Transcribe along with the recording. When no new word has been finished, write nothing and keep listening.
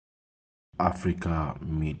Africa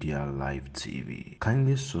Media Live TV.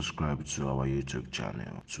 Kindly subscribe to our YouTube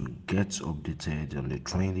channel to get updated on the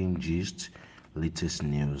trending gist, latest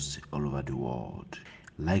news all over the world.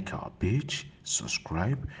 Like our page,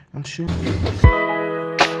 subscribe, and share.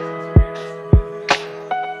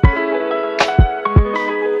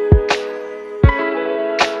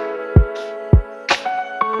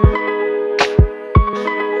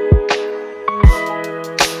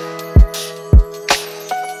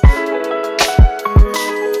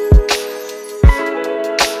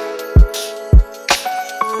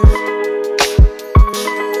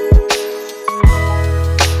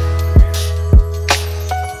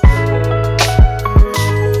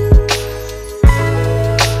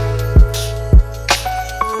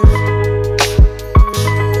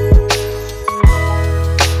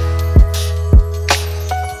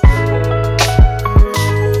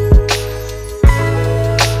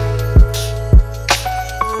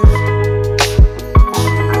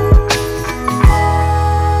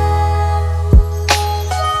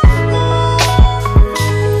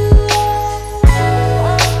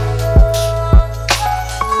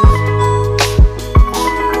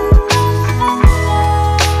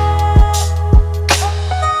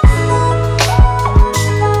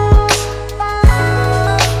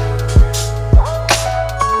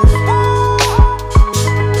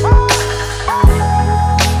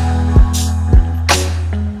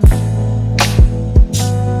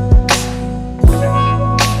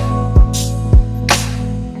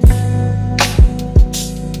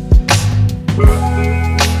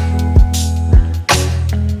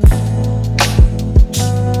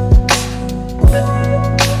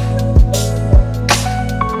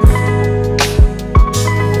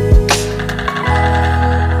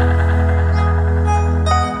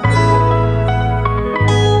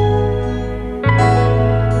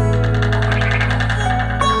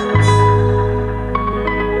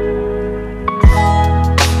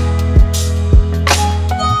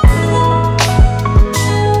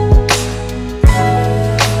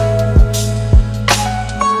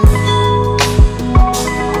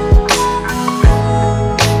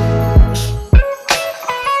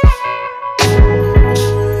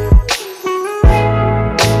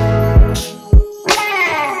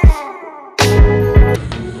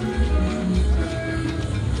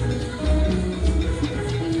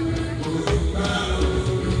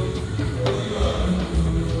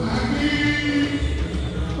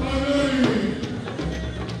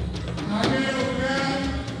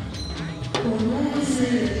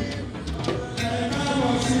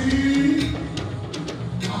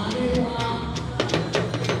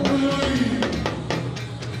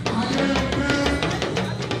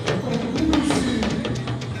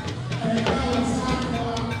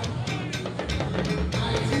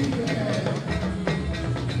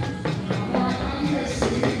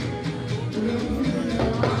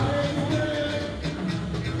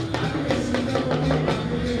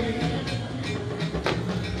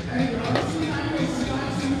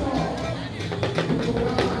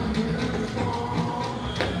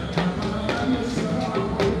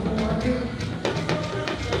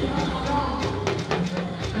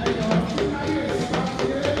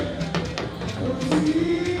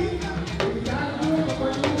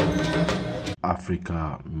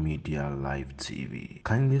 Africa Media Live TV.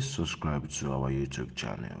 Kindly subscribe to our YouTube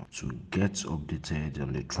channel to get updated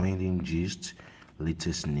on the trending gist,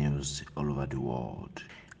 latest news all over the world.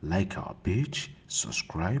 Like our page,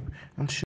 subscribe, and share.